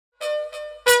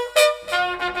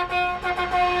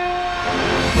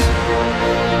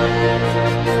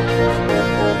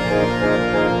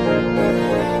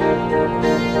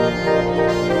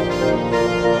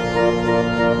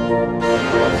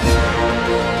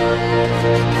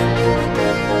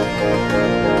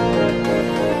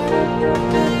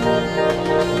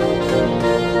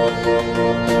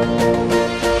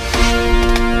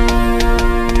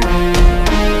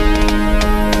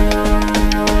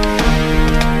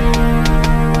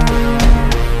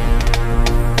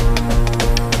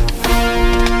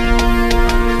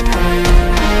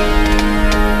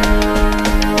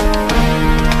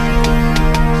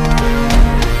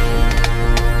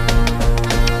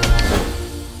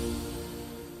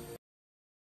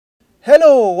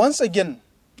Hello, once again.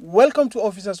 Welcome to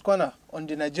Officers Corner on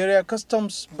the Nigeria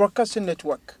Customs Broadcasting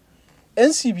Network,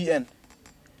 NCBN.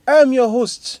 I am your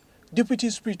host, Deputy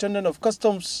Superintendent of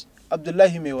Customs,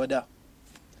 Abdullahi Mewada.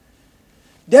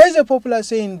 There is a popular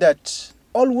saying that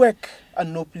all work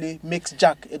and no play makes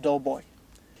Jack a dull boy.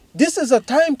 This is a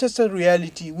time-tested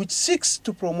reality which seeks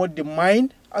to promote the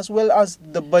mind as well as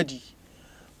the body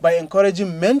by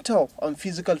encouraging mental and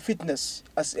physical fitness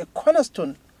as a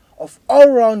cornerstone of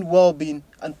all-round well-being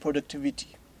and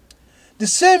productivity. The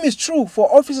same is true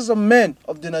for officers and men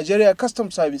of the Nigeria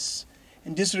Customs Service.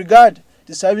 In this regard,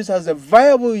 the service has a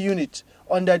viable unit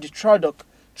under the TRADOC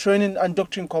Training and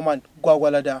Doctrine Command,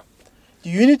 Gwagwalada. The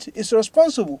unit is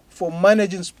responsible for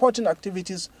managing sporting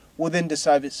activities within the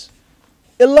service.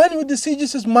 In line with the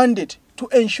CGC's mandate to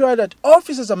ensure that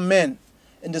officers and men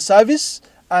in the service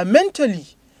are mentally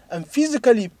and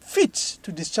physically fit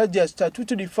to discharge their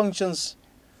statutory functions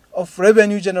of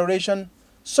revenue generation,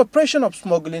 suppression of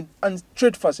smuggling, and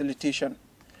trade facilitation.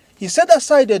 He set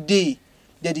aside a day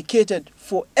dedicated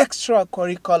for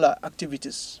extracurricular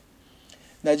activities.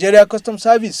 Nigeria Customs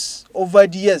Service over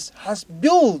the years has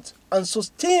built and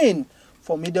sustained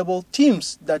formidable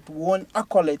teams that won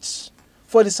accolades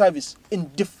for the service in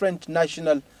different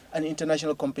national and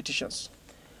international competitions.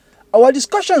 Our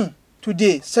discussion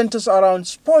today centers around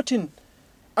sporting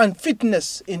and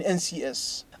fitness in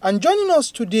NCS. And joining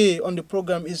us today on the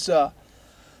program is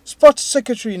Sports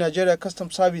Secretary Nigeria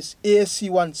Customs Service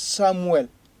ASC1 Samuel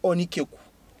Onikeku.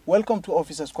 Welcome to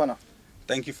Officers Corner.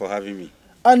 Thank you for having me.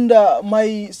 And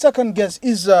my second guest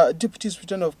is Deputy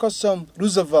Superintendent of Customs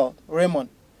Roosevelt Raymond,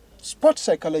 Sports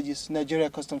Psychologist Nigeria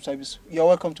Customs Service. You are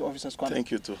welcome to Officers Corner. Thank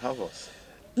you to have us.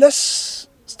 Let's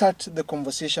start the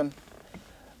conversation.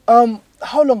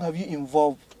 How long have you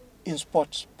involved in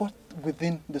sports, both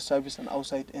within the service and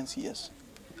outside NCS?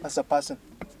 As a person?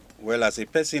 Well, as a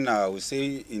person, I would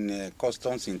say in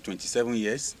customs in 27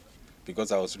 years,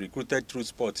 because I was recruited through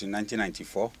sports in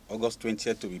 1994, August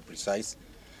 20th to be precise.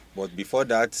 But before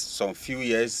that, some few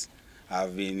years,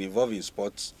 I've been involved in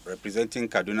sports, representing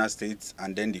Kaduna State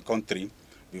and then the country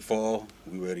before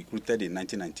we were recruited in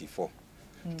 1994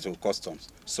 to customs.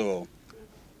 So,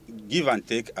 give and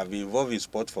take, I've been involved in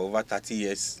sport for over 30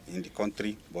 years in the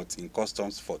country, but in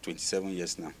customs for 27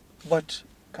 years now. But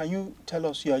can you tell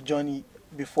us your journey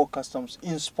before customs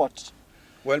in sport?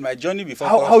 Well, my journey before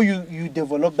how you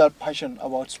developed that passion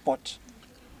about sport?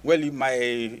 Well,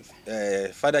 my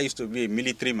father used to be a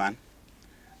military man,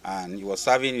 and he was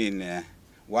serving in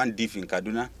one div in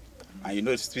Kaduna. And you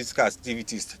know, physical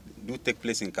activities do take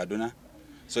place in Kaduna.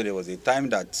 So there was a time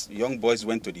that young boys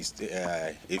went to this,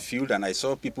 a field, and I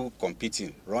saw people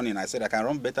competing, running. I said, I can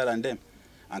run better than them.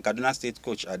 And Kaduna State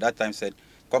coach at that time said,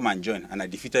 come and join. And I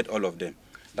defeated all of them.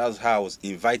 That's how I was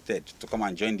invited to come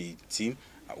and join the team,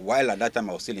 while at that time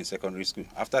I was still in secondary school.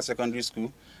 After secondary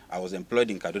school, I was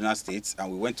employed in Kaduna State, and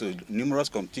we went to numerous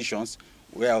competitions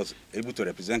where I was able to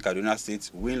represent Kaduna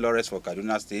State, win laurels for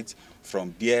Kaduna State.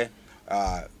 From there,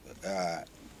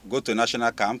 go to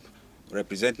national camp,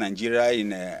 represent Nigeria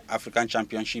in African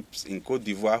Championships in Cote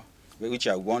d'Ivoire, which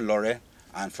I won laurel.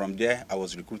 And from there, I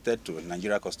was recruited to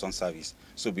Nigeria Customs Service.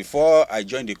 So before I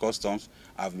joined the customs,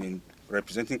 I've been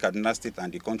representing Kaduna State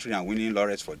and the country and winning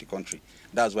laurels for the country.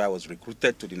 That's why I was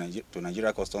recruited to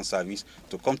Nigeria Customs Service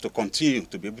to continue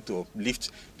to be able to uplift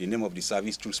the name of the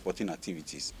service through sporting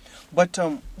activities. But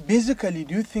basically,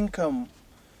 do you think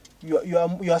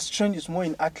your strength is more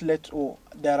in athlete, or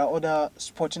there are other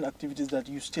sporting activities that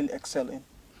you still excel in?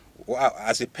 Well,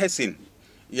 as a person,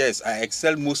 yes, I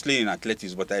excel mostly in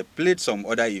athletics, but I played some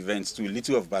other events too,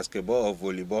 little of basketball or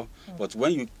volleyball. But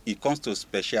when it comes to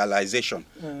specialization,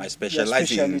 I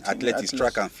specialize in athletics,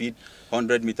 track and field,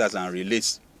 100 meters and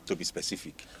relays, to be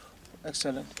specific.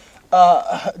 Excellent.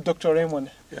 Dr.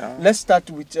 Raymond, let's start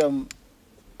with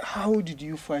how did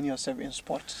you find yourself in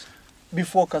sports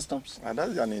before customs?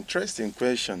 That's an interesting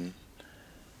question.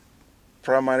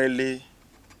 Primarily,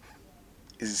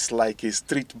 it's like a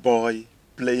street boy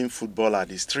playing football at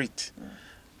the street.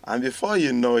 And before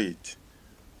you know it,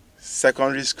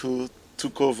 secondary school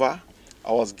took over,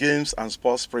 I was games and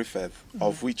sports prefect,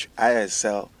 of which I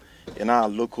excel in our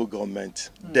local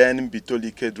government, then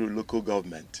Bitoli Kedru local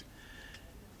government.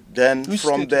 Then Which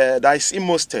from state? there, that is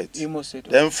Imo State. Imo State.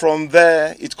 Then from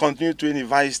there, it continued to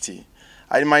university.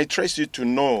 I might trace you to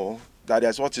know that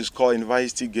there's what is called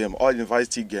university game, all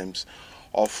university games,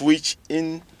 of which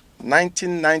in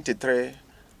 1993,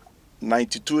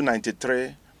 92,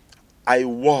 93, I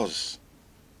was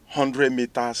 100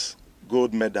 meters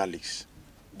gold medalist,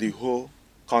 the whole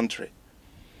country.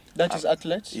 That is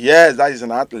athletes? Yes, that is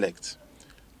an athlete.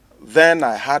 Then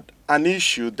I had an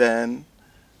issue then.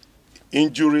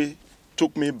 Injury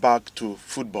took me back to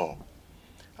football.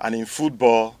 And in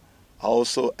football, I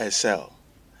also excel.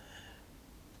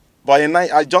 But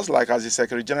I just like as the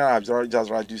Secretary General just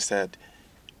rightly said,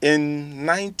 in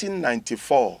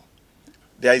 1994,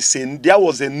 there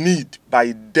was a need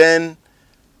by then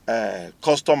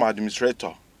Custom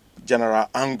Administrator, General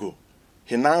Ango.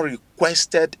 He now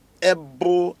requested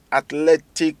able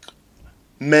athletic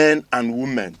men and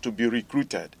women to be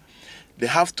recruited. They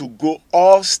have to go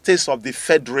all states of the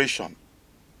federation.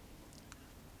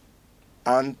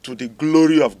 And to the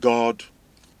glory of God,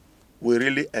 we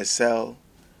really excel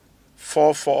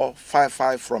 4-4,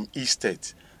 5-5 from each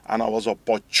state. And I was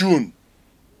opportune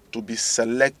to be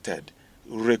selected,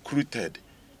 recruited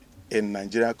in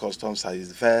Nigeria Customs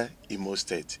Service there, Imo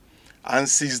State. And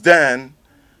since then,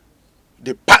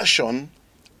 the passion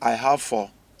I have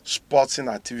for sporting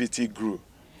activity grew.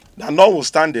 Now,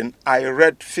 notwithstanding, I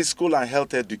read physical and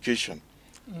health education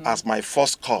as my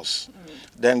first course,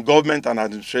 then government and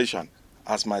administration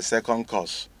as my second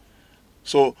course.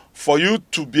 So for you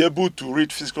to be able to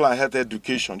read physical and health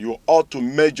education, you ought to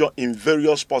major in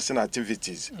various sporting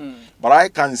activities. But I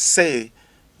can say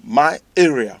my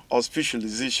area of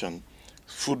specialization,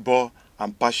 football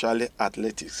and partially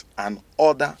athletics and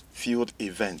other field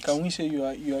events. Can we say you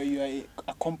are an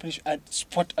accomplished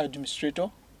sport administrator?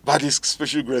 By the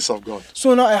special grace of God.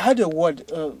 So now I had a word,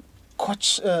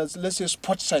 coach, let's say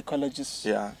sports psychologist.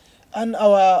 Yeah. And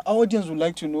our audience would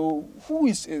like to know, who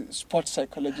is a sports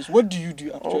psychologist? What do you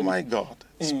do actually? Oh my God.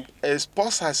 A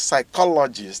sports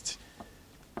psychologist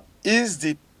is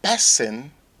the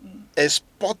person, a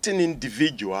sporting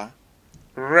individual,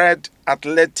 red,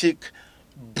 athletic,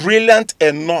 brilliant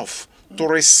enough to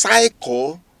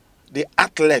recycle the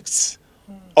athletes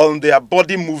on their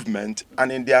body movement and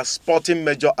in their sporting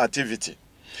major activity.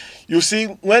 You see,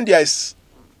 when there is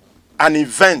an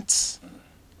event,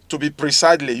 to be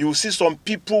precisely, you see some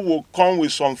people will come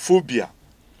with some phobia.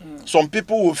 Some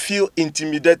people will feel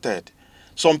intimidated.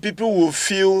 Some people will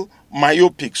feel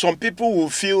myopic. Some people will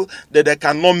feel that they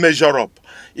cannot measure up.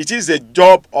 It is a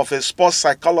job of a sports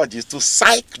psychologist to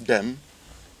psych them,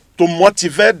 to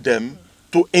motivate them,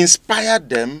 to inspire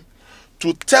them,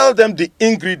 to tell them the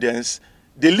ingredients,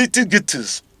 the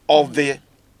little-gitties of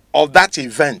that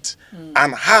event,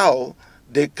 and how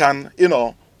they can,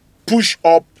 push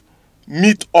up,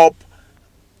 meet up,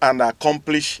 and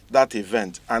accomplish that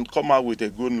event and come out with a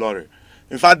good lorry.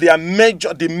 In fact,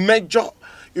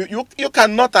 you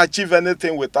cannot achieve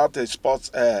anything without a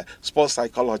sports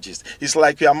psychologist. It's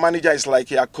like your manager, it's like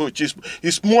your coach.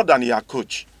 It's more than your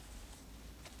coach.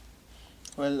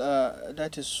 Well,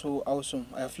 that is so awesome.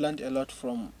 I have learned a lot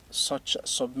from such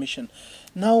submission.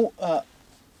 Now,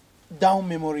 down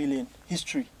memory lane,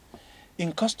 history.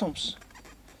 In customs,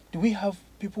 do we have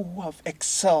people who have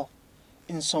excelled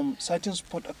in some certain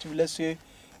sport activity? Let's say it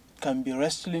can be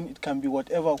wrestling, it can be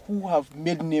whatever, who have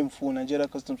made name for Nigeria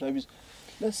Customs Service.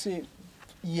 Let's say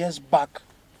years back.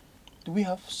 Do we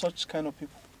have such kind of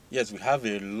people? Yes, we have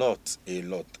a lot.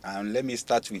 And let me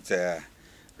start with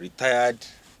retired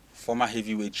former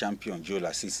heavyweight champion Joe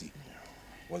Lasisi.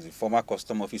 Was a former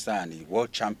custom officer and a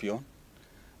world champion,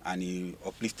 and he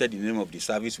uplifted the name of the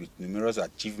service with numerous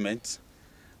achievements.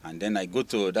 And then I go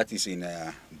to, that is in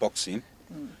boxing.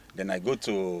 Then I go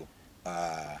to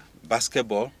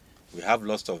basketball. We have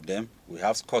lots of them. We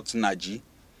have Scott Naji.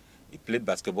 He played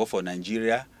basketball for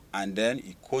Nigeria, and then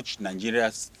he coached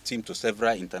Nigeria's team to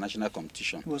several international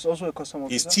competitions. He was also a custom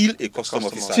officer? He's still a custom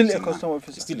officer. Still a custom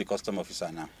officer. He's still a custom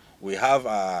officer now. We have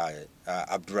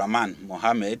Abdurrahman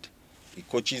Mohammed. He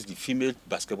coaches the female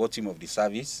basketball team of the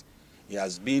service. He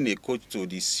has been a coach to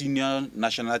the senior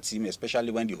national team,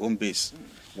 especially when the home base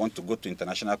want to go to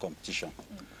international competition.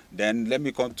 Then let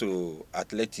me come to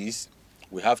athletics.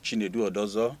 We have Chinedu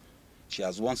Odozo. She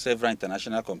has won several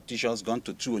international competitions, gone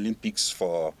to 2 Olympics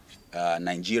for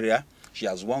Nigeria. She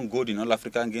has won gold in All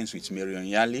African Games with Marion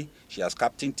Yali. She has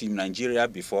captained Team Nigeria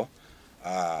before.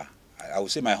 I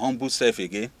would say my humble self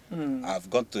again. I've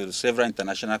gone to several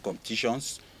international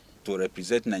competitions to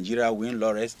represent Nigeria, win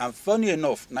laurels. And funny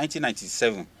enough,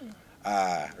 1997,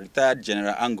 retired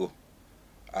General Ango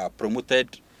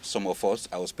promoted some of us.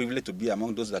 I was privileged to be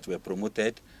among those that were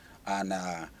promoted, and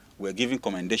were given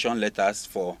commendation letters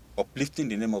for uplifting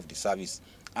the name of the service.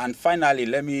 And finally,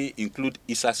 let me include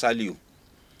Issa Saliu.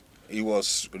 He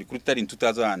was recruited in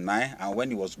 2009, and when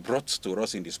he was brought to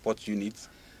us in the sports unit,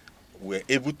 we were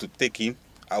able to take him.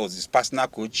 I was his personal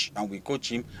coach, and we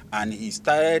coached him, and he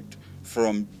started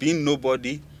from being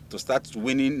nobody to start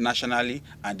winning nationally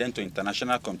and then to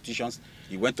international competitions.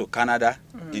 He went to Canada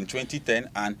in 2010,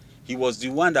 and he was the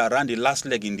one that ran the last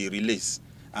leg in the relays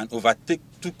and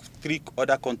took 3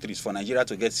 other countries for Nigeria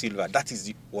to get silver. That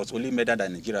was only medal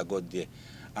that Nigeria got there.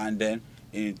 And then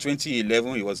in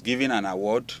 2011, he was given an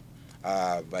award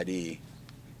by the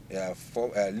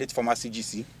late former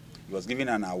CGC. He was given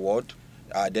an award.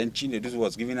 Then Chinedu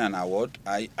was given an award.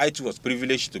 I too was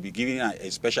privileged to be given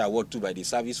a special award too by the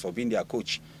service for being their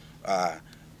coach.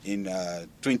 In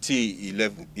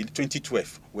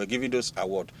 2012, we're giving those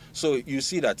awards. So you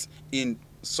see that in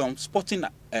some sporting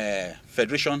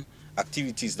federation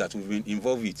activities that we've been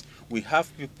involved with, we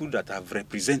have people that have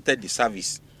represented the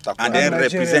service and then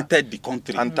represented the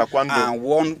country and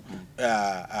won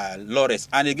laurels.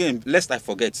 And again, lest I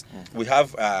forget, we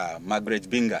have Margaret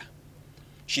Binga.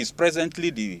 She's presently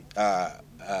the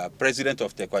president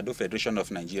of Taekwondo Federation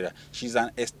of Nigeria. She's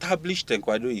an established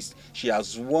taekwondoist. She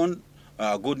has won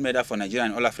gold medal for Nigeria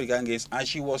in All African Games, and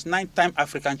she was 9-time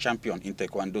African champion in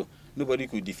Taekwondo. Nobody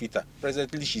could defeat her.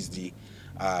 Presently, she's the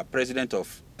president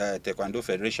of Taekwondo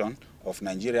Federation of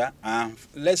Nigeria. And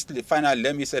finally,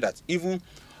 let me say that even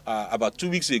about 2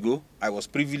 weeks ago, I was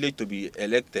privileged to be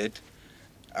elected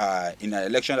in an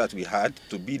election that we had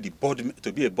to be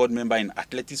a board member in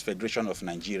Athletics Federation of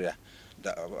Nigeria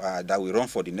that will run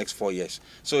for the next 4 years.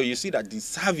 So you see that the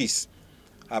service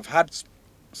have had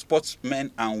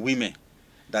sportsmen and women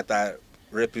that are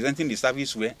representing the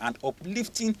service way and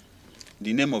uplifting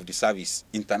the name of the service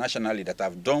internationally, that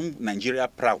have done Nigeria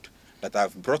proud, that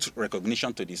have brought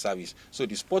recognition to the service. So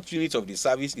the sports unit of the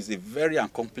service is a very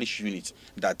accomplished unit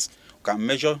that can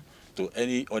measure to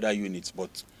any other units.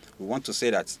 But we want to say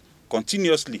that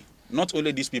continuously, not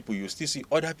only these people, you still see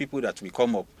other people that will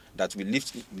come up that will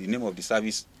lift the name of the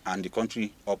service and the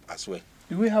country up as well.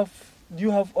 Do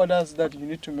you have others that you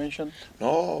need to mention?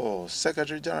 No,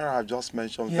 Secretary General I've just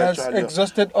mentioned. He has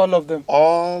exhausted all of them.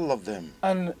 All of them.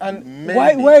 And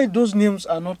why those names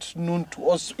are not known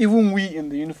to us, even we in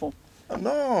the uniform?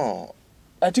 No.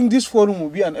 I think this forum will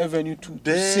be an avenue to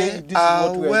say this is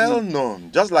what we are well doing.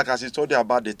 known. Just like as he told you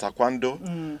about the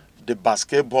taekwondo, the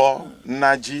basketball,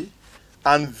 Naji,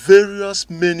 and various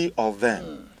many of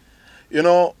them. You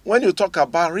know, when you talk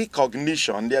about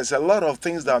recognition, there's a lot of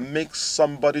things that make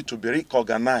somebody to be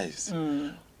recognized.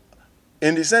 In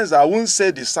the sense, I wouldn't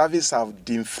say the service have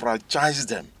enfranchised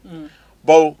them.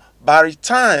 But by the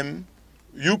time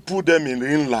you put them in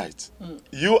the light,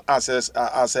 you as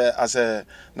a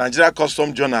Nigeria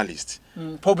custom journalist,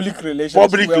 public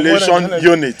relations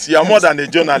unit, you are more than a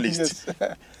journalist.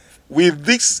 Yes. With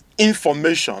this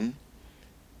information,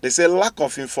 they say lack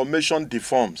of information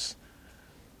deforms.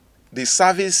 The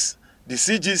service, the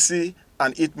CGC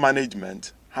and its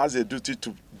management has a duty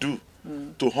to do,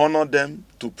 to honor them,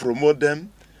 to promote them.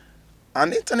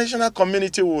 And the international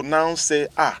community will now say,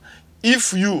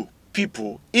 if you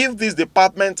people, if these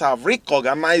departments have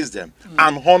recognized them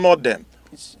and honored them,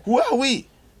 who are we?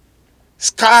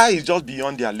 Sky is just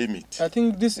beyond their limit. I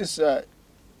think this is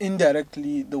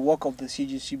indirectly the work of the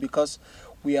CGC, because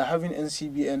we are having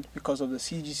NCBN because of the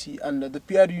CGC, and the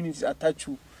PR unit is attached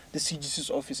to the CGC's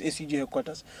office, ACG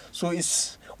headquarters. So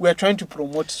we are trying to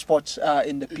promote sports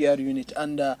in the PR unit,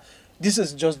 and this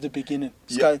is just the beginning.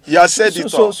 Yeah, said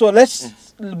it all. So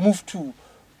let's move to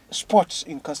sports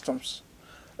in customs.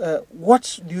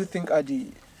 What do you think are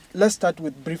let's start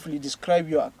with briefly describe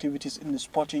your activities in the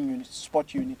sport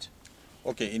unit.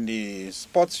 Okay, in the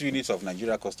sports units of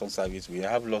Nigeria Customs Service, we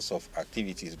have lots of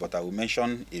activities, but I will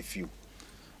mention a few.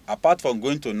 Apart from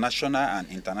going to national and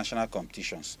international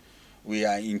competitions, we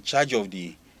are in charge of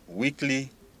the weekly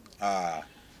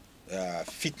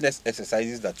fitness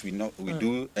exercises that we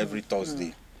do every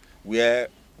Thursday, where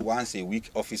once a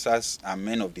week officers and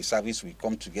men of the service will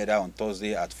come together on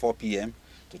Thursday at 4 p.m.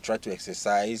 to try to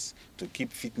exercise, to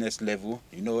keep fitness level.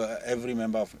 You know, every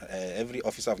member of every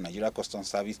officer of Nigeria Customs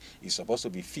Service is supposed to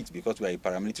be fit because we are a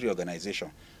paramilitary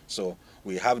organization. So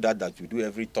we have that we do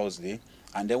every Thursday.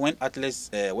 And then when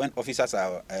officers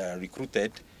are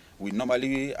recruited, we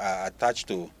normally are attached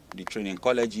to the training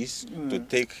colleges to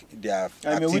take their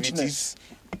activities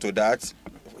to that.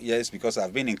 Yes, because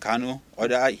I've been in Kano,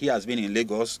 he has been in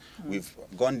Lagos. We've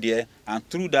gone there, and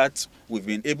through that, we've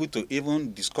been able to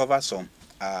even discover some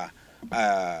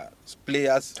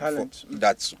players Talent.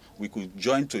 that we could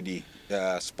join to the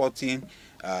sporting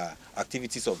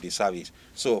activities of the service.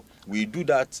 So we do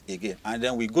that again, and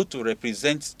then we go to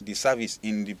represent the service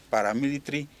in the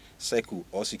paramilitary circle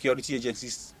or security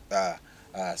agencies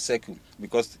circle,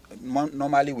 because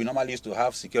normally we used to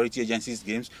have security agencies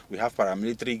games, we have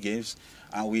paramilitary games,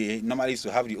 and we normally used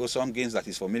to have the awesome games that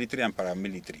is for military and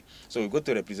paramilitary. So we go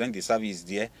to represent the service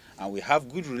there, and we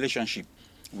have good relationship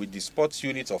with the sports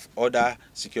units of other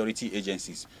security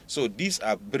agencies. So these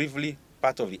are briefly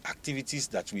part of the activities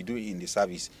that we do in the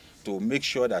service to make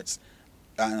sure that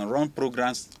and run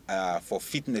programs for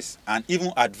fitness, and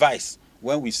even advice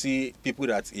when we see people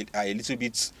that are a little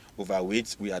bit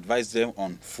overweight. We advise them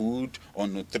on food,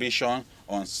 on nutrition,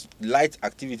 on light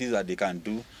activities that they can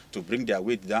do to bring their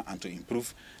weight down and to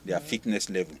improve their fitness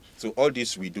level. So all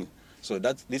this we do. So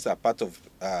these are part of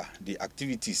the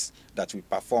activities that we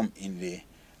perform in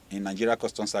Nigeria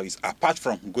Customs Service, apart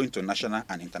from going to national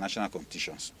and international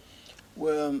competitions.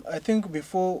 Well, I think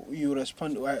before you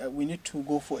respond, we need to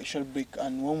go for a short break,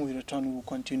 and when we return, we will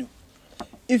continue.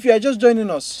 If you are just joining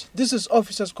us, this is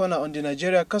Officers Corner on the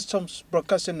Nigeria Customs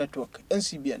Broadcasting Network,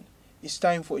 NCBN. It's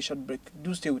time for a short break.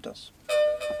 Do stay with us.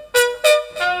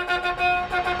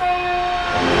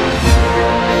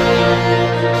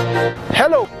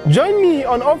 Hello, join me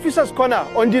on Officers Corner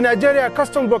on the Nigeria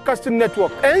Customs Broadcasting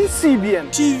Network, NCBN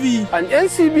TV, and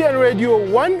NCBN Radio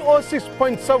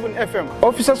 106.7 FM.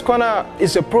 Officers Corner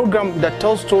is a program that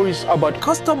tells stories about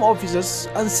custom officers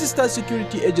and sister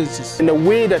security agencies in a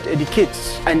way that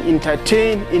educates and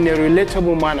entertains in a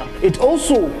relatable manner. It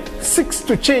also seeks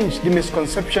to change the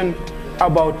misconception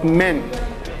about men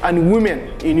and women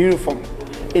in uniform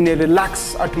in a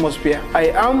relaxed atmosphere. I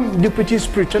am Deputy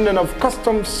Superintendent of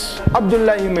Customs,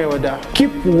 Abdullahi Mewada.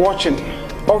 Keep watching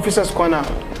Officers Corner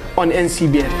on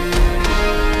NCBN.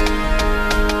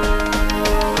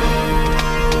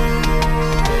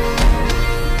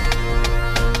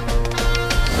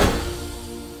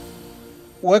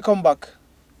 Welcome back.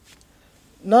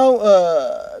 Now,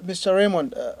 Mr.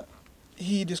 Raymond,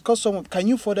 he discussed some. Can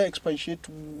you further expatiate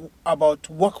about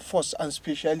workforce and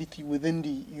speciality within the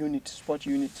unit, sport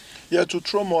unit? Yeah, to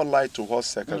throw more light to what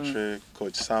Secretary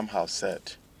Coach Sam has said.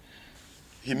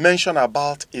 He mentioned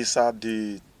about Issa,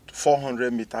 the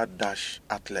 400-meter dash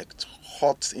athlete,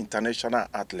 hot international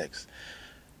athlete.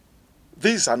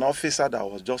 This is an officer that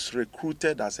was just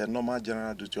recruited as a normal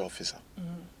general duty officer.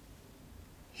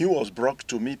 He was brought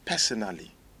to me personally.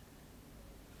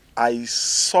 I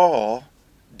saw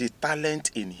the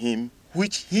talent in him,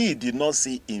 which he did not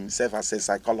see himself as a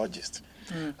psychologist.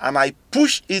 And I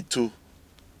pushed it to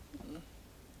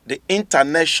the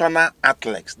international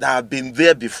athletes that have been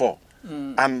there before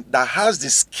and that has the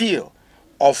skill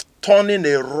of turning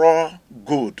a raw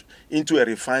good into a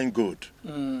refined good.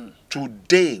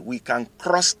 Today, we can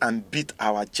cross and beat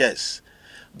our chest.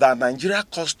 The Nigeria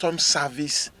Customs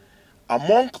Service,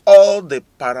 among all the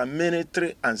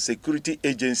paramilitary and security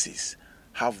agencies,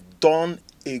 have done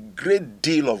a great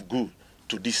deal of good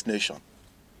to this nation.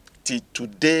 Till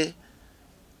today,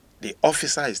 the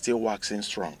officer is still waxing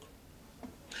strong.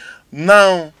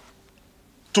 Now,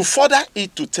 to further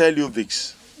it, to tell you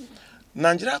this,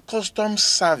 Nigeria Customs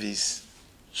Service,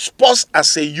 sports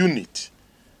as a unit,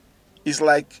 is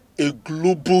like a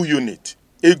global unit.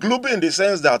 A global in the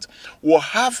sense that we'll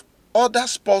have other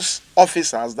sports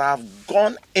officers that have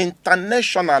gone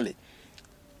internationally,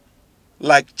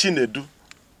 like Chinedu,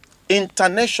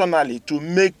 internationally to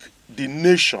make the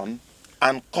nation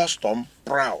and custom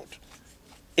proud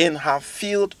in her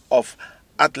field of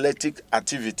athletic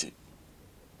activity.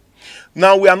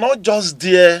 Now, we are not just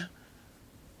there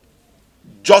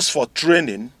just for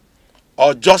training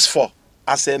or just for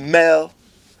as a male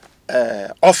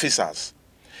officers.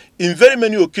 In very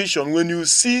many occasions, when you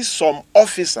see some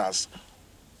officers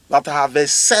that have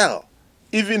excelled,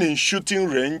 even in shooting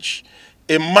range,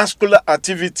 in muscular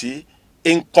activity,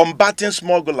 in combating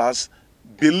smugglers,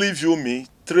 believe you me,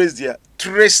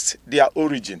 traced their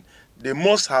origin. They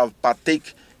must have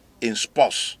partake in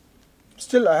sports.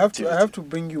 Still, I have to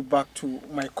bring you back to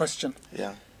my question.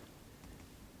 Yeah.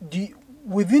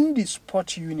 Within the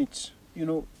sport units,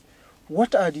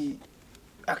 what are the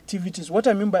activities? What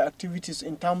I mean by activities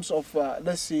in terms of,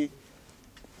 let's say,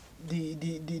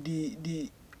 the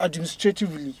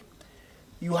administratively,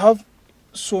 you have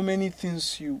so many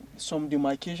things, some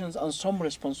demarcations and some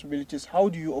responsibilities. How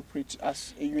do you operate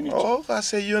as a unit? Oh,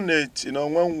 as a unit,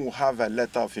 when we have a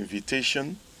letter of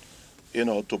invitation,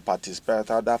 to participate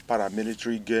at other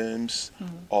paramilitary games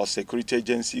or security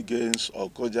agency games or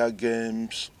Koja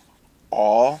games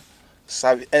or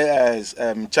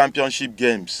championship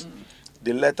games,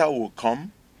 the letter will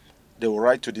come. they will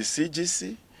write to the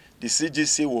CGC. The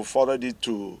CGC will forward it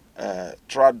to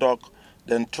TRADOC.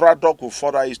 Then TRADOC will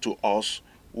forward it to us,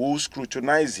 who will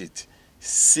scrutinize it,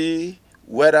 see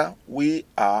whether we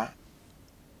are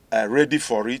ready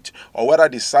for it, or whether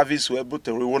the service we're able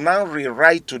to. We will now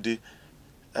rewrite to the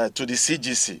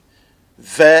CGC,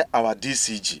 via our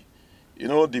DCG. You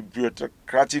know, the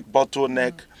bureaucratic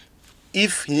bottleneck.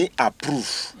 If he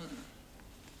approve,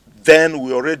 then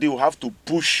we already will have to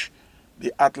push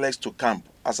the athletes to camp.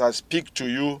 As I speak to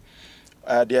you,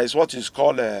 there is what is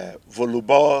called a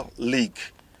volleyball league.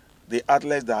 The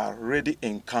athletes that are already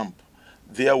in camp,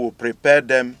 there will prepare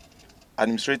them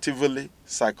administratively,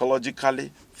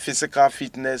 psychologically, physical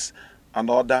fitness, and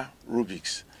other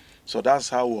rubrics. So that's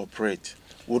how we operate.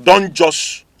 We don't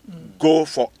just go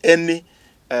for any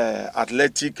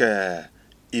athletic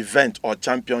event or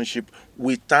championship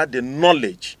without the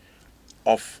knowledge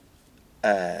of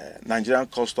Nigerian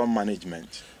custom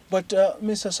management. But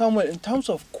Mr. Samuel, in terms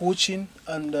of coaching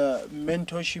and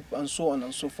mentorship and so on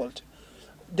and so forth,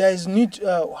 there is need.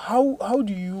 How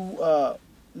do you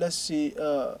let's say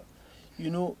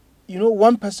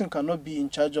one person cannot be in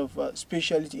charge of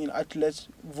specialty in athletics,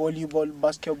 volleyball,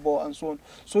 basketball, and so on.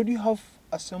 So do you have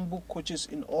assembled coaches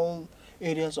in all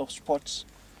areas of sports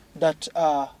that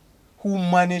who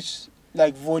manage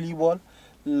like volleyball?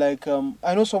 Like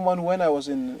I know someone when I was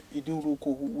in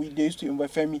Iduruko, they used to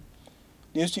invite Femi.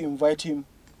 They used to invite him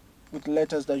with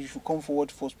letters that you should come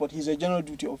forward for sport. He's a general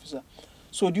duty officer.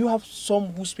 So do you have some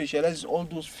who specialize in all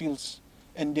those fields,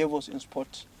 endeavors in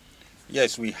sport?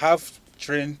 Yes, we have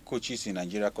trained coaches in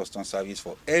Nigeria Customs Service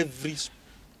for every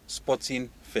sporting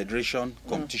federation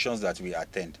competitions that we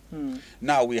attend.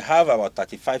 Now we have about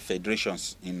 35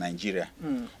 federations in Nigeria,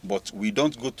 but we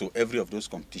don't go to every of those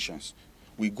competitions.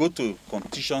 We go to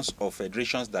competitions of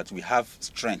federations that we have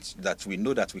strength, that we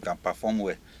know that we can perform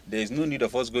well. There is no need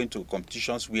of us going to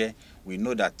competitions where we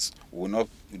know that we will not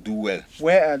do well.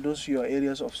 Where are those your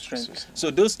areas of strength?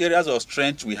 So those areas of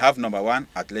strength, we have number one,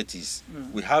 athletics.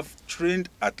 We have trained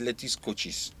athletics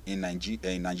coaches in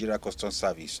Nigeria Customs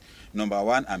Service. Number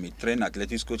one, I'm a trained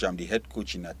athletics coach. I'm the head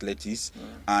coach in athletics,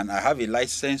 and I have a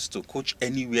license to coach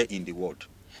anywhere in the world.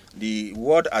 The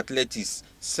World Athletics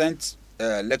sent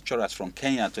lecturers from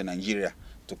Kenya to Nigeria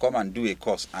to come and do a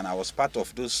course, and I was part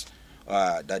of those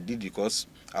that did the course.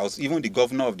 I was even the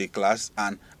governor of the class,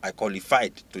 and I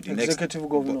qualified to the executive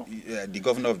governor. The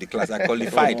governor of the class. I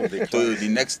qualified to the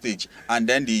next stage, and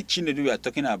then the Chinedu we are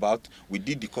talking about, we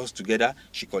did the course together.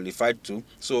 She qualified too.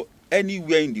 So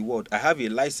anywhere in the world, I have a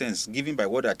license given by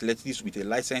World Athletics with a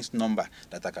license number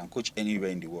that I can coach anywhere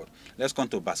in the world. Let's come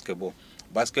to basketball.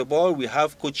 Basketball, we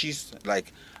have coaches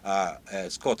like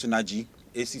Scott Unaji,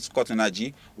 AC Scott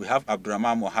Unaji. We have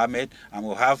Abdurrahman Mohammed, and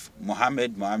we have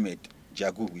Mohammed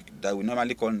Jagu, that we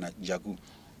normally call Jagu.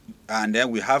 And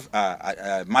then we have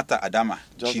Mata Adama.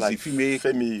 Just She's like a female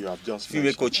Femi, you have just female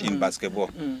mentioned. coach in basketball.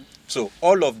 So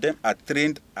all of them are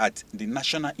trained at the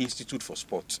National Institute for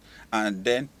Sport, and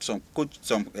then some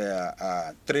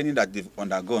training that they've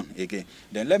undergone again.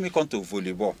 Then let me come to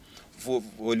volleyball. For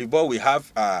volleyball, we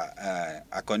have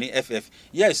Akoni FF.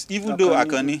 Yes, even though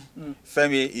Akoni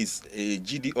Femi is a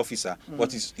GD officer,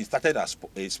 but he started as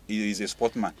he is a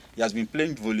sportsman. He has been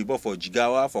playing volleyball for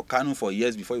Jigawa, for Kanu for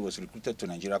years before he was recruited to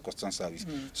Nigeria Customs Service.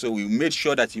 So we made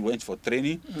sure that he went for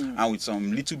training, and with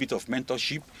some little bit of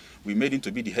mentorship, we made him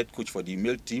to be the head coach for the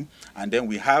male team. And then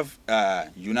we have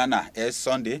Yunana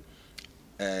Sunday.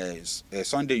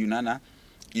 Sunday Yunana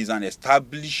is an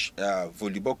established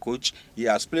volleyball coach. He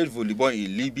has played volleyball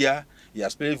in Libya, he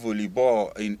has played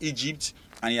volleyball in Egypt,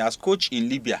 and he has coached in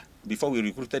Libya before we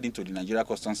recruited him to the Nigeria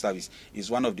Customs Service.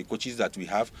 He's one of the coaches that we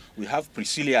have. We have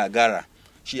Priscilla Agara.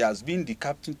 She has been the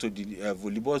captain to the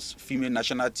volleyball's female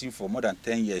national team for more than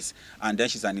 10 years, and then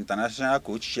she's an international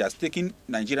coach. She has taken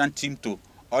Nigerian team to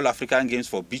all African Games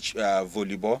for beach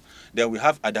volleyball. Then we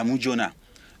have Adamu Jonah.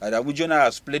 Adamu Jonah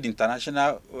has played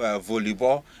international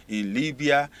volleyball in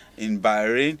Libya, in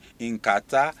Bahrain, in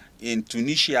Qatar, in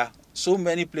Tunisia, so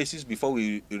many places before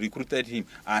we recruited him.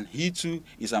 And he too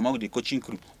is among the coaching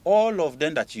crew. All of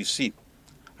them that you see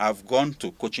have gone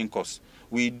to coaching course.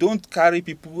 We don't carry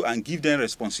people and give them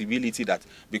responsibility that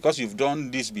because you've done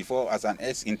this before as an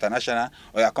ex-international,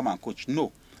 or you come and coach.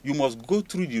 No. You must go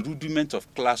through the rudiment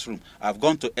of classroom. I've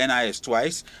gone to NIS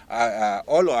twice.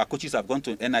 All our coaches have gone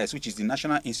to NIS, which is the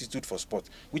National Institute for Sport,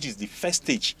 which is the first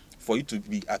stage for you to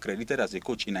be accredited as a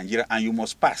coach in Nigeria, and you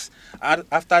must pass. And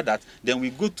after that, then we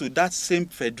go to that same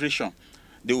federation.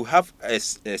 They will have a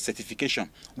certification,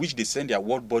 which they send their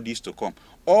world bodies to come.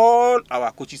 All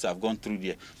our coaches have gone through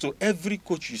there. So every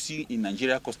coach you see in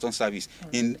Nigeria Customs Service,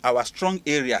 in our strong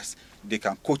areas, they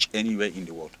can coach anywhere in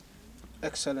the world.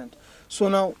 Excellent. So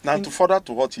now... To further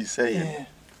to what he's saying, Yeah.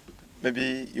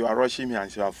 maybe you are rushing me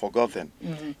and you have forgotten.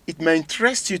 Mm-hmm. It may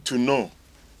interest you to know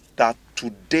that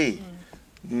today,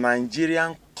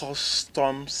 Nigerian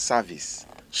Customs Service,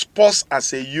 sports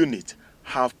as a unit,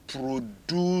 have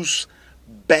produced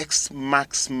best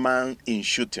marksman in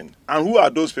shooting. And who are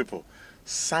those people?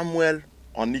 Samuel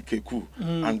Onikeku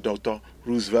and Dr.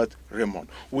 Roosevelt Raymond.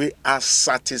 We are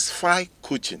satisfied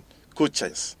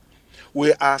coaches.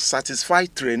 We are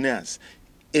satisfied trainers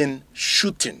in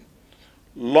shooting,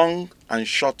 long and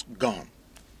short gun.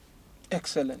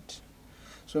 Excellent.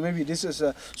 So maybe this is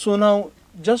so now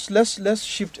just let's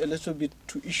shift a little bit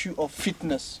to issue of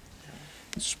fitness,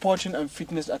 sporting and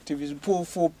fitness activities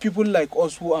for people like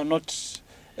us who are not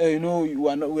we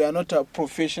are not a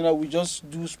professional. We just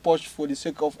do sports for the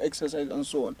sake of exercise and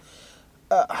so on.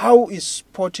 How is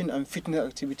sporting and fitness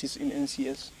activities in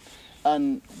NCS,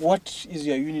 and what is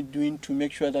your unit doing to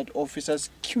make sure that officers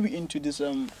cue into this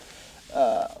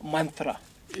mantra?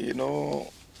 You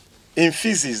know, in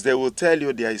physics, they will tell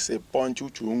you there is a point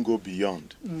which won't go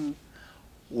beyond.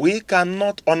 We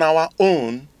cannot, on our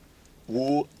own,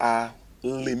 we are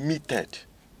limited.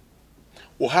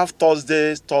 We have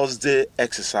Thursday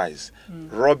exercise,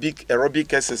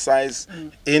 aerobic exercise,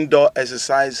 indoor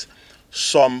exercise,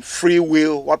 some free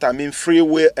will. What I mean, free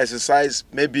will exercise.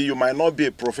 Maybe you might not be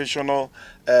a professional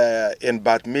in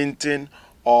badminton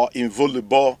or in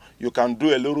volleyball. You can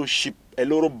do a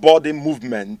little body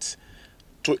movement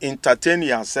to entertain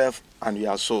yourself and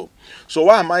your soul. So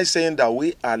why am I saying that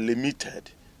we are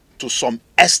limited to some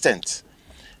extent?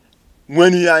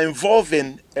 When you are involved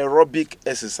in aerobic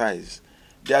exercise,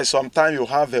 there's sometimes you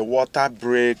have a water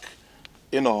break,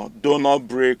 donut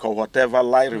break or whatever,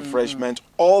 light refreshment,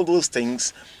 all those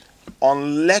things,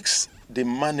 unless the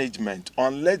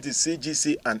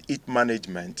CGC and IT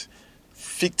management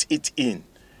fit it in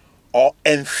or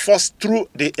enforce through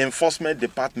the enforcement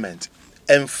department,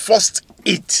 enforced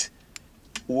it,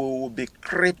 we will be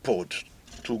crippled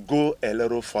to go a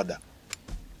little further.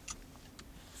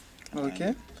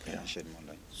 Okay. Yeah, shed more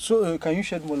light. So can you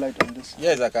shed more light on this?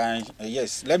 Yes, I can.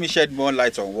 Yes, let me shed more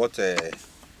light on what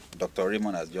Dr.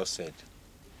 Raymond has just said.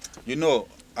 You know,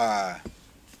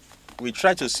 we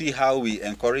try to see how we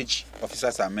encourage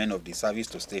officers and men of the service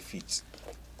to stay fit.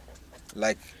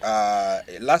 Like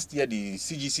last year, the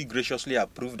CGC graciously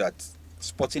approved that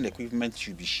sporting equipment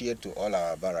should be shared to all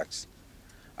our barracks.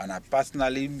 And I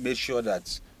personally made sure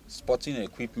that sporting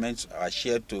equipment are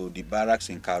shared to the barracks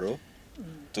in Karo,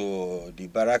 to the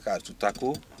barrack at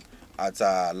Utako,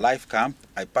 at Life Camp.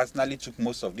 I personally took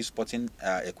most of the sporting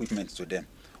equipment to them.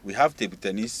 We have table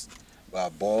tennis,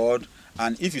 board,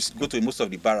 and if you go to most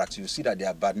of the barracks, you see that there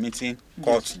are badminton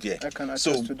courts there. I can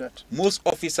attest to that. Most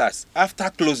officers, after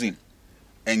closing,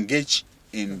 engage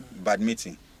in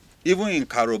badminton. Even in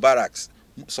Karo barracks,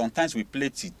 sometimes we play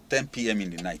till 10 p.m.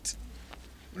 in the night.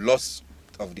 Lots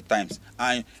of the times.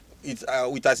 And it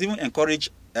has even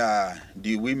encouraged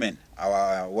the women,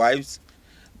 our wives,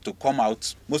 to come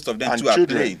out. Most of them and too are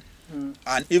children. playing.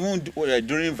 And even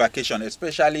during vacation,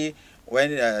 especially when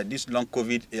this long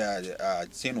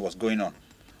COVID thing was going on,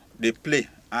 they play.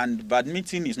 And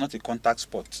badminton is not a contact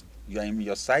sport. You are in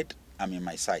your side, I'm in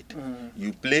my side.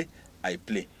 You play, I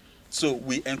play. So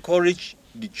we encourage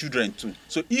the children too.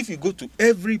 So if you go to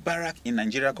every barrack in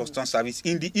Nigeria Customs Service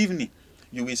in the evening,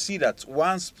 you will see that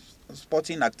one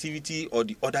sporting activity or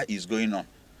the other is going on.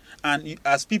 And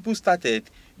as people started,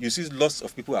 you see lots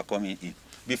of people are coming in.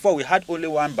 Before, we had only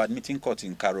one badminton court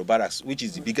in Karo Barracks, which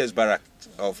is the biggest barrack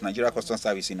of Nigeria Customs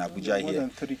Service in Abuja More here. than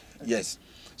 3. Yes.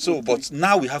 So, but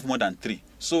now we have more than 3.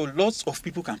 So lots of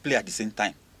people can play at the same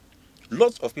time.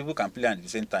 Lots of people can play at the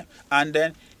same time. And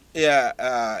then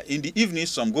in the evening,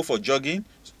 some go for jogging.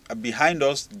 Behind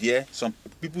us there, some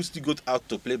people still go out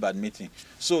to play badminton.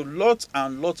 So lots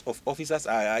and lots of officers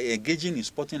are engaging in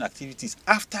sporting activities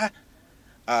after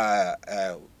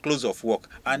close of work.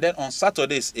 And then on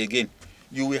Saturdays again,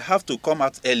 you will have to come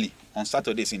out early on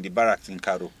Saturdays in the barracks in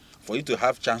Karo for you to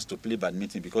have chance to play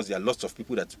badminton, because there are lots of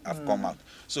people that have come out.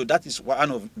 So that is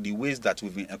one of the ways that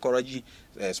we've been encouraging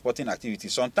sporting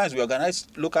activities. Sometimes we organize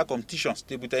local competitions,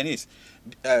 table tennis,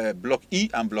 Block E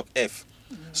and Block F.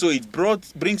 So it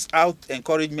brings out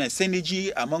encouragement,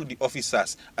 synergy among the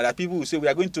officers. And that people will say, we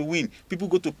are going to win. People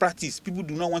go to practice. People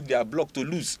do not want their block to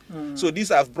lose. So these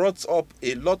have brought up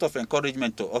a lot of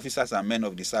encouragement to officers and men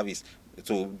of the service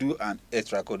to do an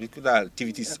extracurricular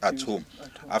activities at home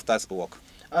after work.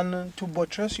 And to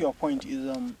buttress your point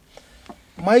is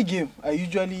my game. I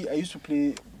used to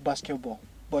play basketball,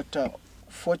 but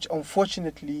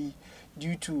unfortunately,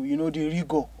 due to the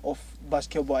rigor of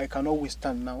basketball, I cannot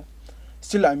withstand now.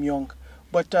 Still, I'm young,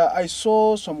 But I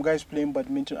saw some guys playing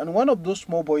badminton, and one of those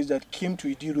small boys that came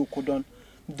to Idiroko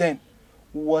then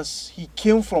he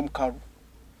came from Karu.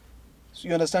 So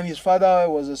you understand, his father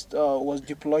was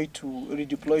redeployed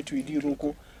to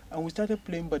Idiroko, and we started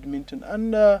playing badminton.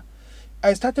 And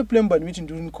I started playing badminton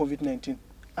during COVID-19,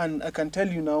 and I can tell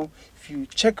you now, if you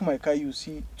check my car, you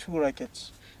see 2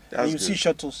 rackets, and you see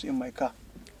shuttles in my car.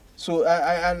 So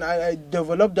I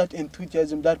developed that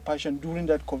enthusiasm, that passion during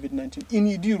that COVID-19 in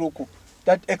Idiroko,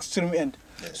 that extreme end.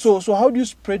 Yes. So how do you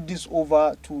spread this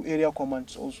over to area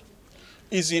commands also?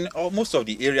 Is in most of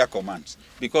the area commands,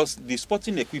 because the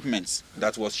sporting equipment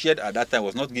that was shared at that time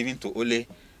was not given to only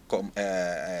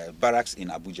barracks in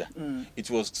Abuja. It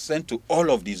was sent to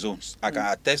all of the zones. I can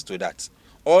attest to that.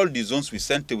 All the zones we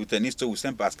sent table tennis to, we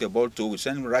sent basketball to, we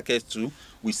sent rackets to,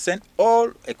 we sent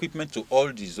all equipment to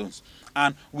all the zones.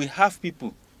 And we have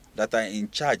people that are in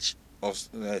charge of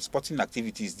sporting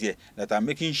activities there that are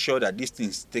making sure that these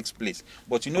things takes place.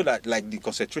 But you know that like the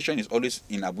concentration is always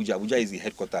in Abuja. Abuja is the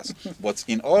headquarters. But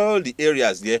in all the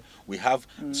areas there, we have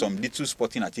some little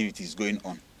sporting activities going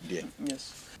on there.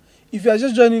 Yes. If you are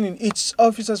just joining in, it's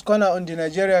Officers Corner on the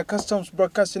Nigeria Customs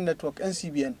Broadcasting Network,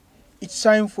 NCBN. It's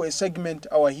time for a segment,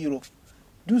 Our Hero.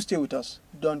 Do stay with us.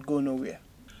 Don't go nowhere.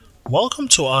 Welcome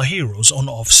to Our Heroes on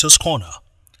Officers Corner.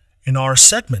 In our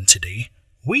segment today,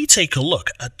 we take a look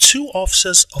at 2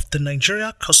 officers of the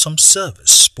Nigeria Customs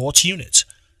Service Sports Unit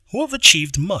who have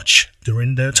achieved much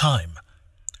during their time.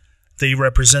 They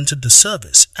represented the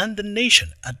service and the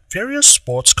nation at various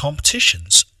sports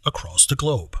competitions across the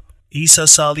globe. Isa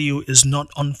Saliu is not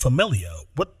unfamiliar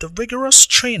with the rigorous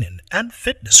training and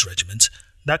fitness regimen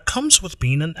that comes with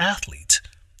being an athlete,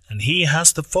 and he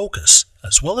has the focus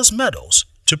as well as medals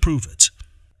to prove it.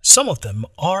 Some of them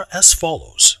are as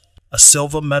follows: a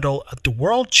silver medal at the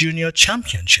World Junior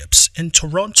Championships in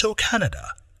Toronto,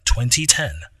 Canada,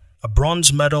 2010, a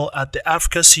bronze medal at the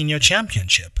Africa Senior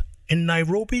Championship in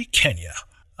Nairobi, Kenya,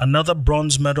 another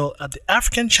bronze medal at the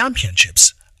African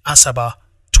Championships, Asaba,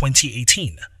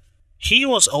 2018. He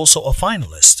was also a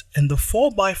finalist in the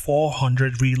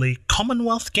 4x400 relay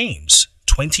Commonwealth Games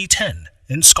 2010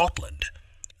 in Scotland,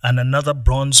 and another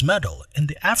bronze medal in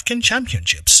the African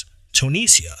Championships,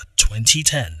 Tunisia,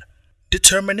 2010.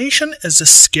 Determination is a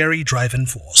scary driving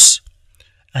force,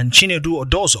 and Chinedu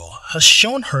Odozo has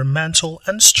shown her mantle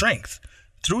and strength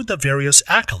through the various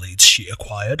accolades she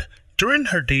acquired during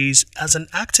her days as an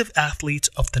active athlete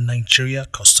of the Nigeria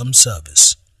Customs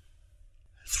Service.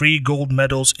 3 gold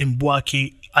medals in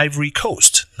Bouake, Ivory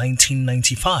Coast,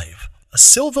 1995, a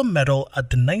silver medal at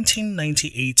the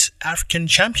 1998 African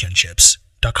Championships,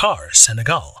 Dakar,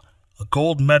 Senegal, a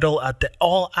gold medal at the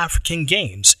All-African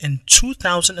Games in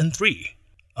 2003,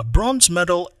 a bronze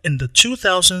medal in the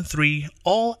 2003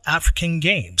 All-African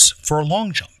Games for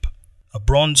long jump, a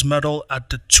bronze medal at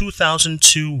the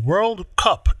 2002 World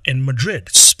Cup in Madrid,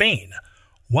 Spain,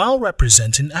 while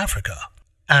representing Africa,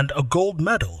 and a gold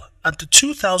medal at the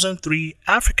 2003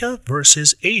 Africa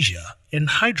vs. Asia in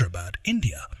Hyderabad,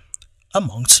 India,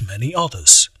 amongst many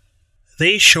others.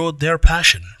 They showed their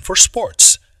passion for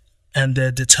sports and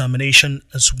their determination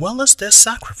as well as their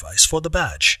sacrifice for the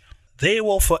badge. They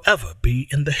will forever be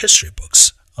in the history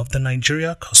books of the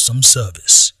Nigeria Customs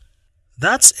Service.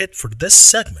 That's it for this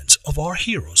segment of Our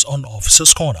Heroes on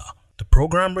Officers Corner. The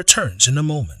program returns in a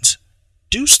moment.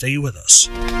 Do stay with us.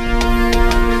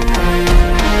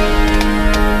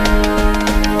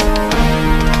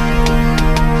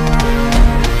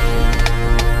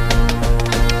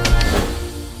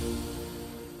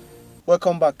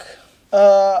 Welcome back.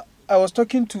 I was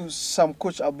talking to some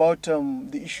coach about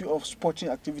the issue of sporting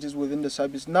activities within the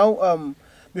service. Now,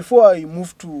 before I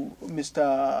move to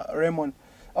Mr. Raymond,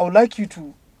 I would like you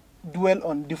to dwell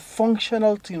on the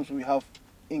functional teams we have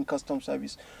in customs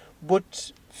service,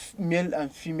 both male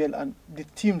and female, and the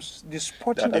teams, the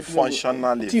sporting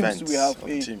functional teams we have.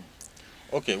 Team.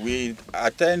 Okay, we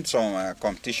attend some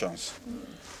competitions.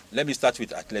 Let me start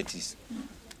with athletics.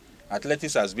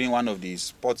 Athletics has been one of the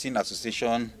sporting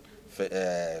association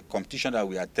competition that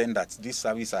we attend that this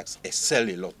service has excelled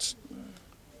a lot.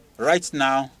 Right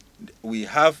now, we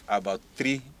have about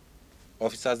 3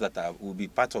 officers that will be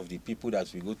part of the people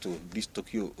that will go to this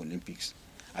Tokyo Olympics.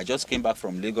 I just came back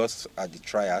from Lagos at the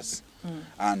trials,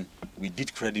 and we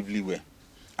did credibly well.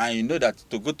 And you know that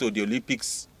to go to the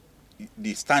Olympics,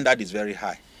 the standard is very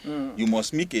high. You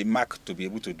must make a mark to be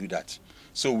able to do that.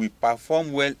 So we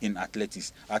perform well in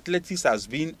athletics. Athletics has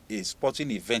been a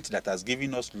sporting event that has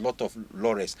given us a lot of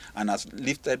laurels and has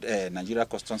lifted Nigeria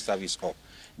Customs Service up.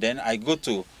 Then I go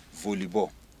to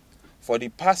volleyball. For the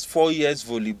past 4 years,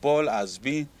 volleyball has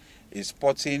been a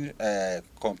sporting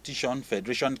competition,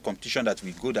 federation competition that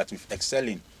we excel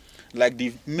in. Like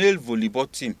the male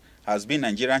volleyball team has been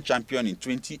Nigerian champion in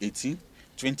 2018,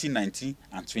 2019,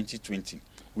 and 2020.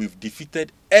 We've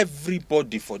defeated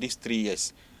everybody for these 3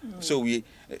 years. So we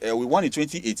won in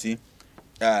 2018.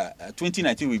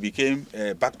 2019 we became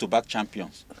back-to-back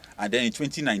champions, and then in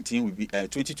 2020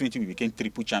 we became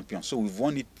triple champions. So we've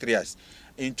won it 3 years.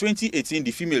 In 2018,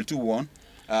 the female too won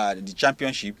the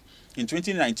championship. In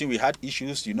 2019, we had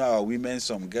issues. You know, our women,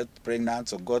 some get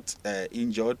pregnant or got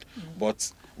injured,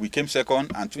 but we came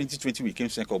second, and 2020 we came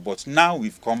second. But now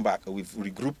we've come back, we've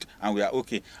regrouped, and we are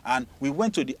okay. And we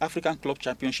went to the African Club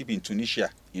Championship in Tunisia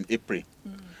in April.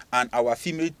 And our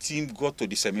female team got to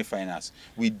the semi-finals.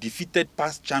 We defeated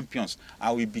past champions,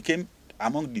 and we became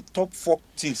among the top 4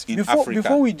 teams in Africa.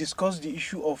 Before we discuss the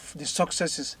issue of the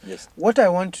successes, yes, what I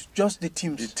want, just the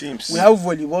teams. The teams. We have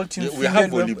volleyball teams. Yeah, we have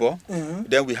volleyball.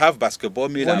 Then we have basketball,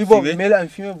 male and female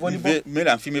volleyball. Male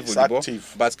and female volleyball.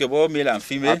 Active. Basketball, male and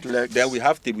female. Athletics. Then we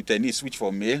have table tennis, which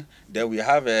for male. Then we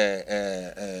have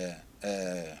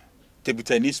table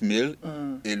tennis male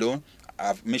alone.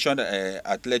 I've mentioned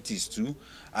athletics too.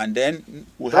 And then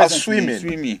we have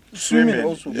swimming. Swimming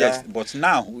also. Yes, yeah. but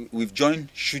now we've joined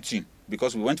shooting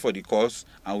because we went for the course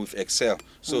and we've excelled.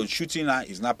 So shooting now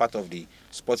is now part of the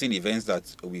sporting events that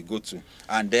we go to.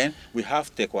 And then we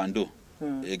have taekwondo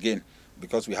again,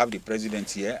 because we have the president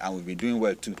here and we've been doing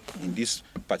well too in this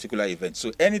particular event.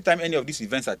 So anytime any of these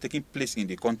events are taking place in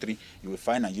the country, you will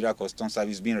find Nigeria Customs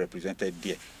Service being represented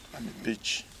there. And the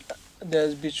beach.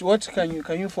 There's beach. What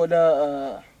can you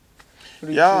further?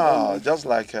 Yeah, just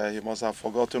like you must have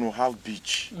forgotten, we have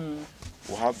beach.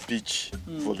 We have beach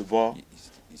volleyball,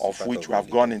 of which we have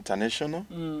gone international.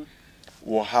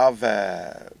 We have,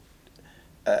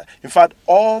 in fact,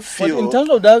 all field. But in terms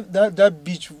of that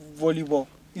beach volleyball,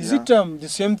 is it the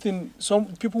same thing? Some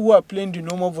people who are playing the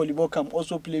normal volleyball can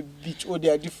also play beach, or they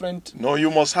are different? No,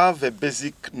 you must have a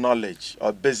basic knowledge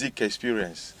or basic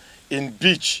experience. In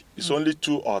beach, it's only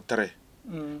 2 or 3.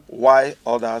 Why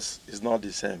others is not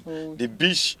the same. The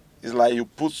beach is like you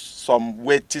put some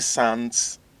weighty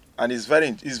sands, and it's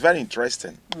very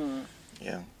interesting.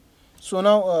 Yeah. So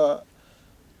now,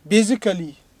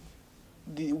 basically,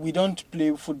 we don't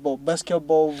play football,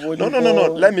 basketball, volleyball.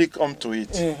 No. Let me come to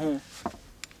it.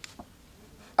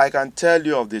 I can tell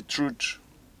you of the truth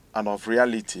and of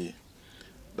reality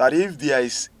that if there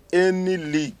is any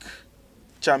league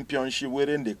championship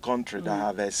within the country that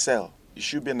have excelled, it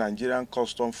should be Nigerian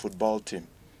Custom football team,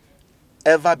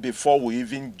 ever before we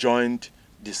even joined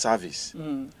the service.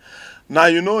 Now,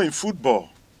 you know, in football,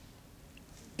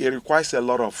 it requires a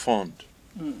lot of fund.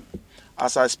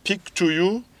 As I speak to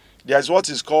you, there's what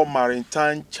is called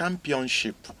Maritime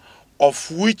Championship,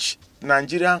 of which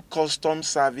Nigerian Custom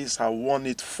Service have won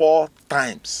it 4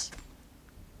 times.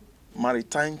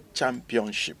 Maritime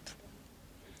Championship.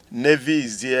 Navy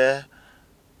is there,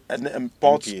 and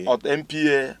ports or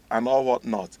MPA and all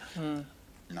whatnot.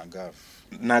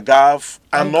 Nagav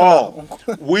and all.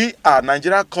 We are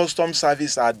Nigeria Customs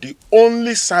Service are the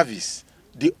only service,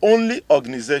 the only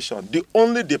organization, the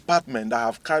only department that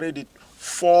have carried it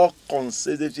 4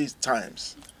 consecutive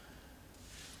times.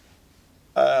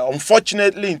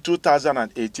 Unfortunately, in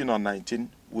 2018 or 19,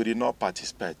 we did not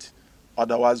participate.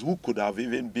 Otherwise, who could have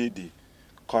even been the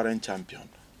current champion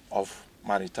of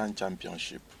Maritime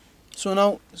Championship? So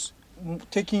now,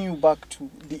 taking you back to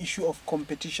the issue of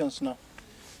competitions now.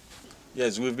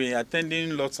 Yes, we've been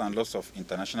attending lots and lots of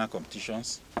international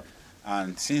competitions.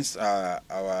 And since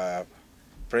our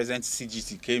present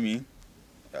CGC came in,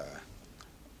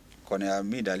 Colonel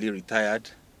Ahmed Ali retired,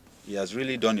 he has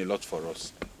really done a lot for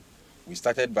us. We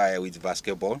started with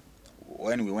basketball,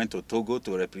 when we went to Togo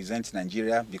to represent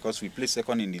Nigeria, because we placed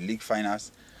second in the league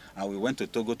finals, and we went to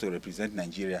Togo to represent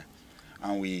Nigeria.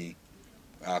 And we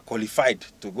qualified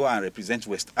to go and represent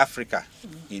West Africa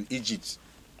in Egypt.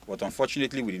 But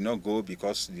unfortunately, we did not go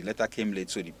because the letter came late,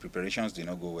 so the preparations did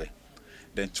not go well.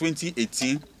 Then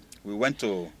 2018, we went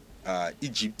to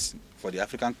Egypt for the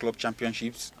African Club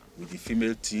Championships with the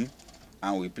female team,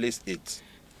 and we placed 8th,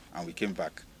 and we came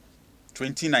back.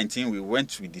 2019, we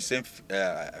went with the same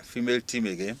female team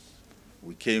again.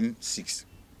 We came 6th.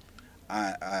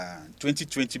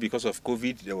 2020, because of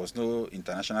COVID, there was no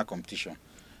international competition.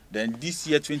 Then this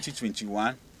year,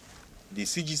 2021, the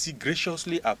CGC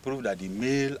graciously approved that the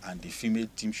male and the female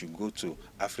team should go to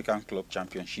African Club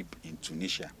Championship in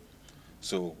Tunisia.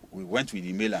 So we went with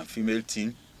the male and female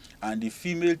team, and the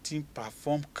female team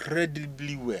performed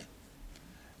credibly well.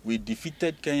 We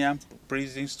defeated Kenyan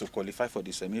Prisons to qualify for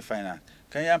the semi-final.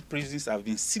 Kenyan Prisons have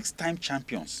been 6-time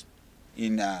champions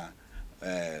in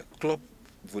club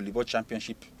volleyball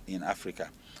championship in Africa.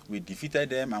 We defeated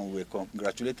them and we were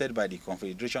congratulated by the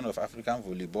Confederation of African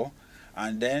Volleyball.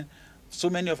 And then so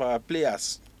many of our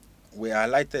players were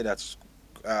highlighted at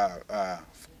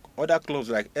other clubs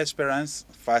like Esperance,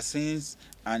 Fascines,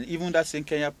 and even that same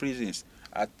Kenya prisons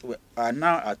are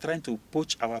now trying to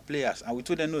poach our players. And we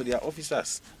told them, no, they are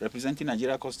officers representing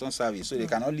Nigeria Customs Service, so they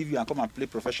cannot leave you and come and play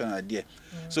professional there.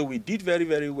 So we did very,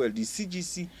 very well. The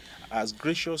CGC has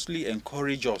graciously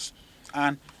encouraged us,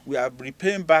 and we are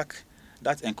repaying back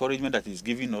that encouragement that is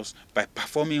giving us by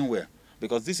performing well.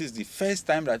 Because this is the first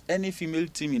time that any female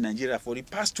team in Nigeria for the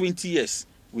past 20 years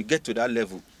we get to that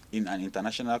level in an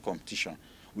international competition.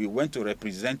 We went to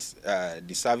represent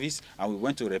the service, and we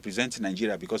went to represent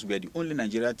Nigeria because we are the only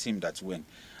Nigeria team that went.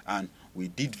 And we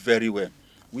did very well,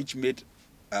 which made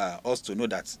us to know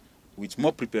that with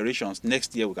more preparations,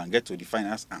 next year we can get to the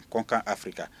finals and conquer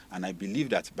Africa. And I believe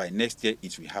that by next year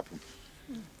it will happen.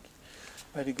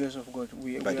 By the grace of God,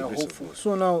 we are hopeful.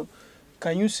 So now,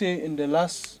 can you say in the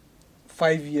last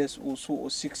 5 years or so, or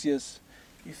 6 years,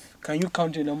 can you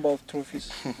count the number of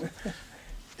trophies?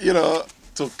 You know,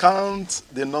 to count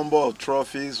the number of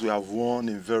trophies we have won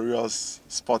in various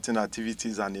sporting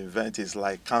activities and events is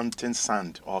like counting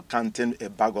sand or counting a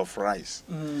bag of rice.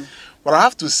 But I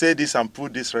have to say this and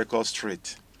put this record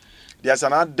straight. There's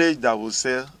an adage that will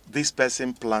say, this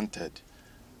person planted,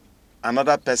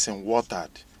 another person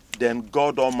watered, then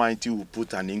God Almighty will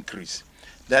put an increase.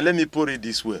 Then let me put it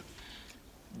this way.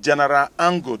 General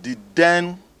Ango, the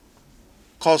then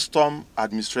custom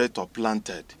administrator,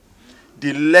 planted.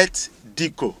 The late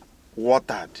Diko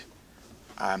watered.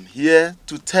 I'm here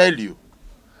to tell you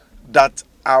that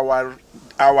our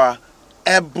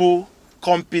able,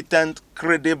 competent,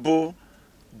 credible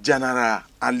General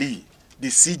Ali, the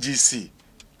CGC,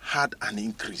 had an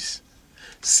increase.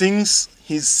 Since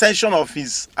his session of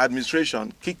his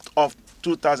administration kicked off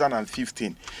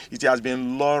 2015, it has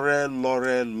been laurel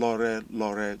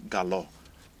galore.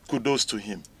 Kudos to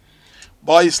him.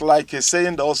 But it's like a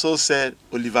saying that also said,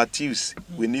 Oliver Twist,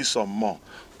 we need some more.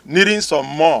 Needing some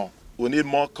more, we need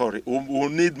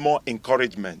more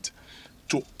encouragement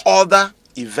to other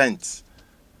events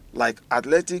like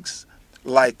athletics,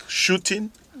 like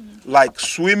shooting, like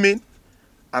swimming,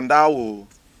 and that will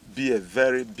be a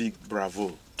very big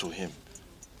bravo to him.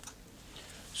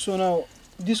 So now,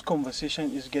 this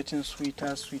conversation is getting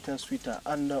sweeter,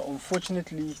 and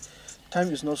unfortunately, time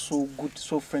is not so good,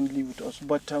 so friendly with us.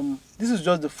 But this is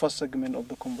just the first segment of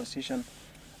the conversation,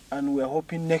 and we are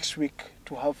hoping next week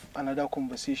to have another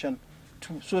conversation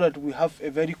so that we have a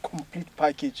very complete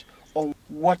package on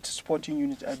what sporting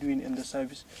units are doing in the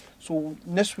service. So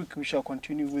next week we shall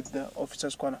continue with the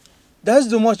Officers Corner. That's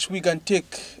the much we can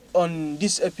take on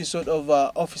this episode of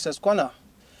Officers Corner.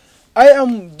 I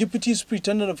am Deputy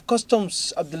Superintendent of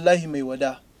Customs Abdullahi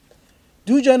Maywada.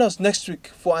 Do join us next week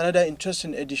for another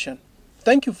interesting edition.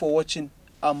 Thank you for watching,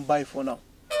 and bye for now.